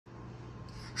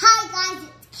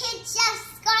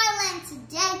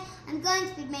I'm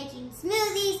going to be making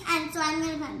smoothies, and so I'm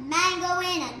going to put mango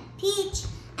in and peach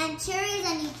and cherries,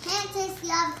 and you can't taste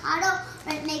the avocado,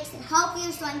 but it makes it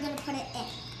healthier, so I'm going to put it in.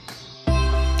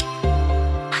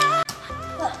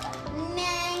 Put the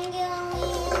mango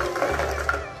in.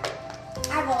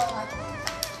 I really like it.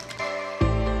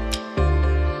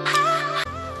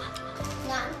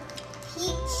 Now,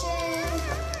 peaches,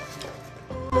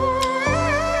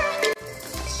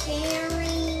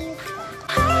 cherries,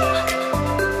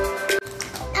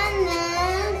 and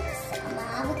then some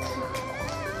avocado.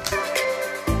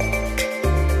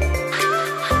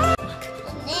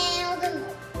 Nail them.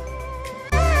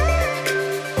 There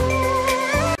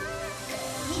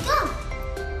we go.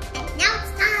 And now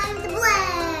it's time to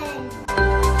blend.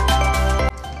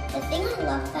 The thing I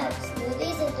love about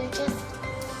smoothies is they're just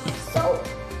so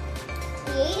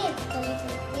creative because you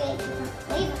can create different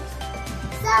flavors.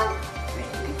 So, we're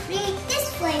going to create this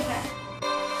flavor.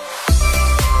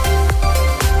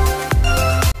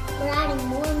 We're adding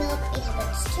more milk because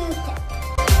it's too thick.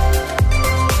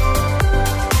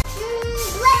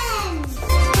 Blend!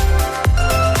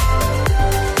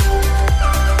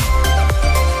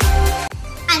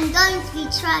 I'm going to be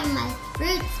trying my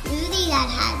fruit smoothie that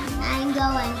had mango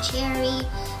and cherry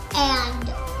and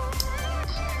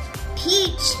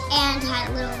peach and had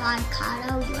a little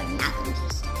avocado. You are not going to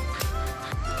taste it.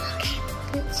 Okay,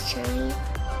 let's try it.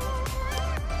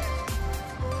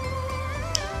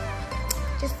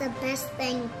 Just the best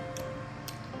thing.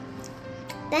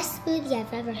 Best smoothie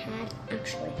I've ever had,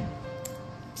 actually.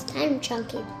 It's kind of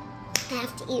chunky. I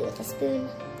have to eat with a spoon.